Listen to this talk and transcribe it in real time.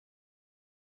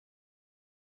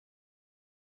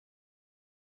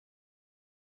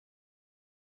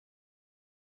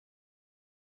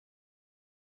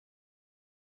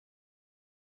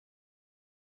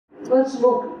let's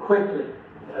look quickly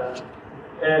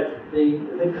at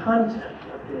the content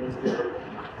of the Injil,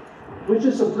 which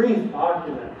is a brief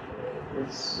document.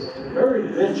 It's very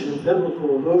rich in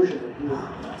biblical allusion if you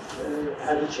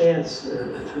had a chance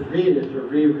to read it or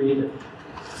reread it.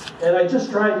 And I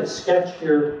just tried to sketch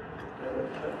here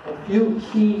a few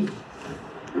key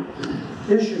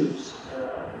issues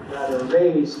that are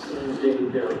raised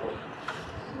in the Bible.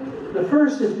 The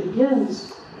first, it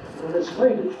begins when it's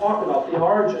going to talk about the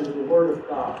origin of the Word of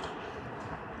God.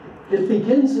 It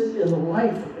begins it in the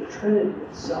life of the Trinity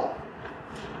itself.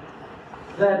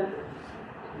 That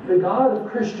the God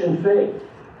of Christian faith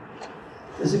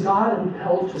is a God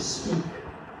impelled to speak,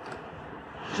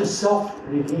 to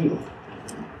self-reveal.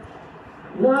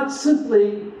 Not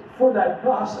simply for that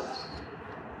process,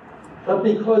 but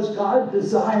because God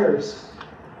desires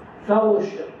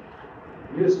fellowship,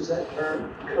 uses that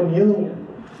term, communion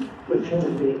with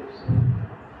human beings.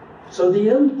 So the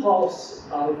impulse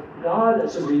of God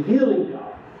as a revealing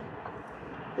God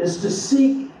is to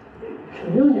seek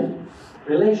communion,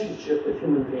 relationship with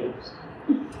human beings.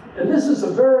 And this is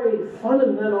a very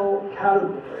fundamental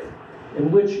category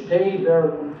in which Dei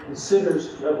Verbum considers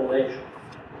revelation.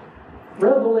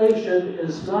 Revelation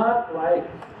is not like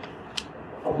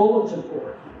a bulletin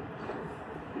board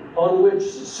on which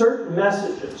certain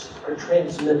messages are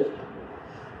transmitted.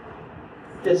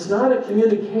 It's not a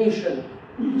communication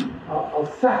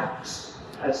of facts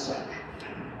as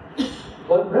such,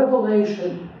 but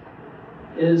revelation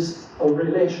is a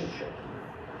relationship.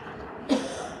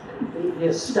 The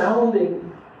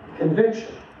astounding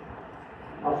conviction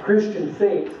of Christian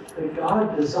faith that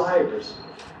God desires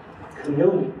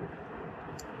communion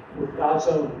with God's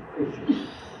own creatures.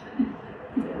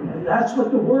 And that's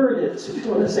what the Word is. If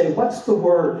you want to say, what's the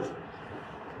Word?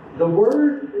 The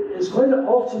Word is going to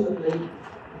ultimately,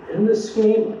 in this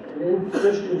schema and in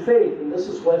Christian faith, and this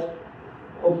is what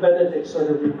Pope Benedict sort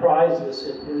of reprises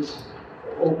in his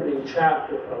opening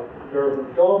chapter of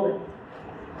Verbum Domini.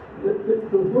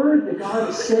 The word that God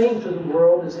is saying to the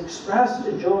world is expressed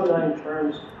in Johannine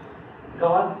terms.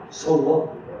 God so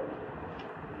loved the world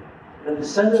and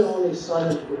sent His only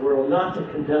Son into the world, not to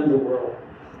condemn the world,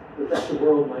 but that the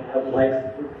world might have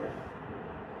life through Him.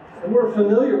 And we're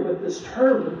familiar with this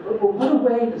term, but what a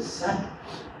way to set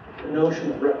the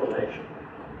notion of revelation.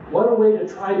 What a way to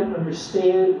try to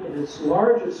understand in its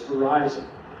largest horizon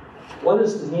what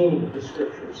is the meaning of the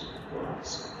Scriptures for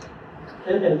us.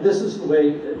 And this is the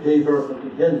way that Dei Verbum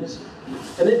begins.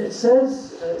 And it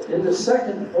says in the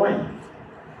second point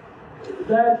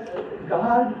that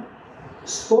God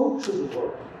spoke to the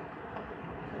world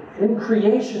in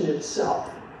creation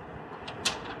itself.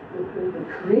 The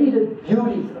created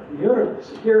beauty of the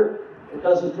universe. Here, it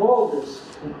doesn't draw this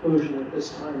conclusion at this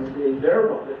time in Dei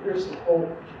Verbum, but here's the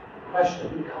whole question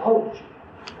of ecology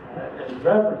and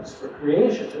reverence for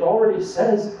creation. It already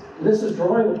says, and this is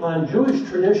drawing upon Jewish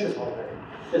tradition already.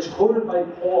 It's quoted by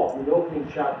Paul in the opening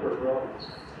chapter of Romans.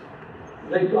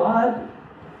 That God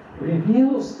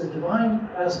reveals the divine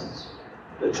presence,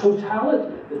 the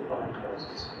totality of the divine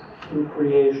presence through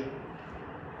creation.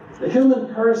 The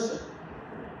human person,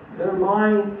 their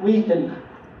mind weakened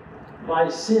by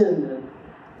sin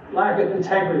and lack of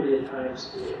integrity at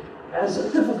times, has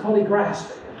a difficulty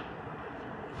grasping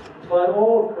it. But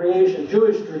all of creation,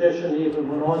 Jewish tradition even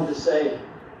went on to say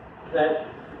that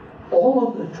all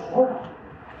of the Torah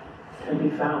can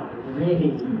be found in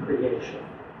reading creation.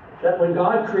 That when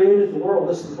God created the world,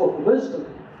 this is the book of wisdom,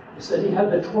 He said He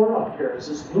had the Torah up here as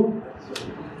His blueprint. So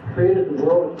He created the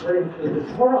world according to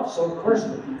the Torah. So of course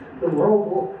the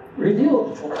world will reveal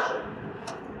the Torah.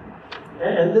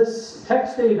 And this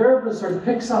text Dei Verbum sort of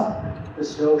picks up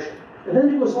this notion. And then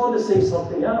he goes on to say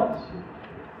something else.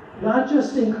 Not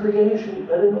just in creation,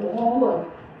 but in all of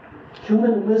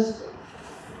human wisdom.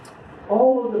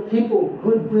 All of the people of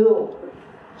goodwill,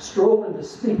 striving to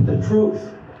speak the truth,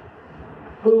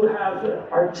 who have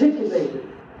articulated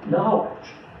knowledge.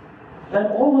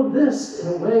 That all of this,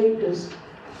 in a way, is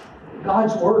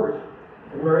God's Word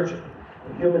emerging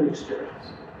in human experience.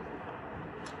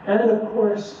 And of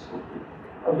course,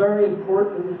 a very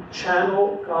important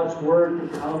channel, God's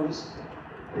Word becomes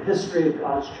the history of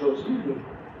God's chosen people.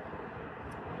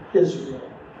 Israel,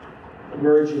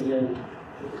 emerging into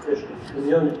the Christian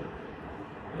community.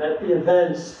 That the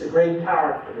events, the great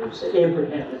characters,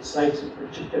 Abraham it cites in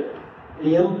particular,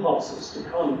 the impulses to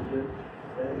come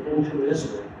into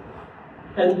Israel.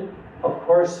 And of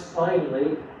course,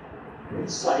 finally, it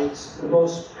cites the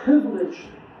most privileged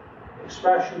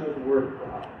expression of the Word of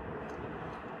God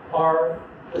are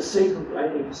the sacred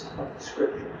writings of the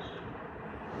Scriptures.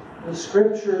 The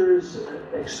Scriptures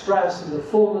express in the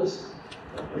fullness,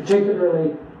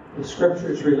 particularly The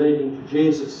scriptures relating to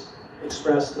Jesus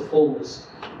express the fullness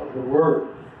of the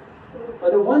Word.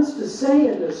 But it wants to say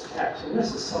in this text, and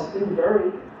this is something very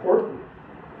important,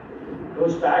 it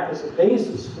goes back as a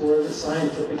basis for the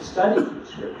scientific study of the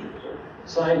scriptures, or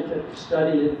scientific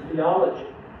study in theology,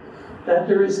 that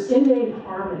there is innate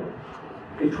harmony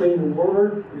between the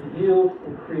Word revealed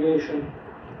in creation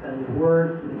and the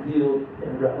Word revealed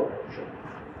in Revelation.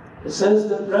 It says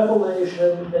that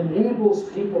Revelation enables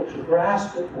people to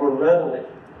grasp it more readily,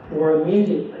 more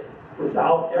immediately,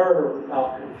 without error,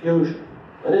 without confusion.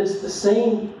 But it's the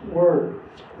same Word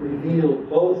revealed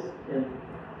both in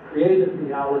created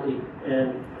reality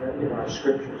and in our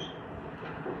scriptures.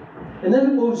 And then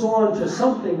it moves on to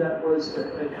something that was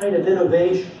a kind of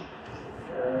innovation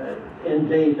in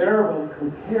De Verbum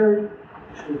compared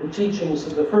to the teachings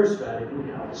of the First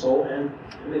Vatican Council and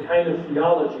the kind of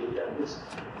theology that was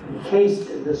encased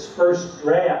in this first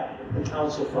draft that the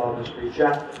Council Fathers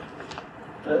rejected.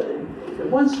 It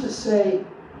wants to say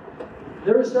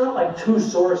there is not like two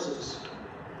sources,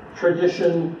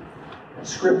 tradition and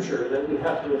scripture, that we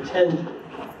have to attend to,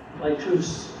 like two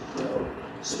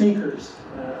speakers.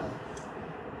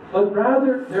 But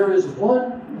rather, there is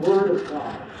one Word of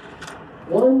God,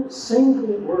 one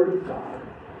single Word of God,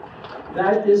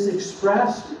 that is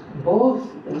expressed both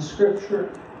in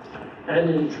scripture and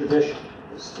in tradition.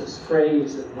 This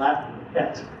phrase in Latin,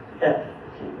 et,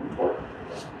 became important.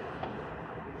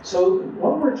 So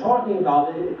what we're talking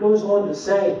about, it goes on to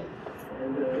say,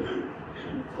 and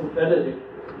Pope Benedict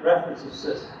references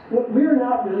this, we're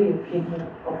not really a people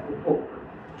of the book.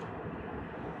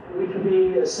 We can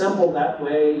be assembled that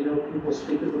way, people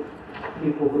speak of the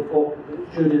people of the book,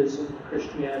 Judaism,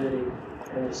 Christianity,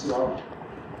 and Islam.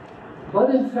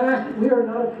 But in fact, we are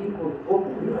not a people of the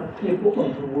book, we are people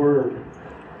of the Word.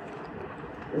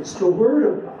 It's the Word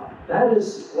of God. That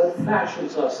is what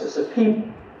fashions us as a people.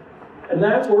 And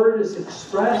that Word is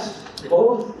expressed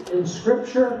both in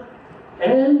Scripture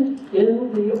and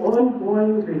in the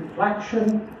ongoing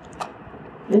reflection,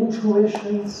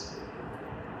 intuitions,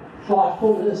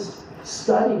 thoughtfulness,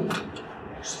 study,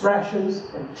 expressions,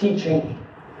 and teaching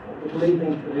of the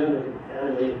believing community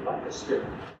animated by the Spirit.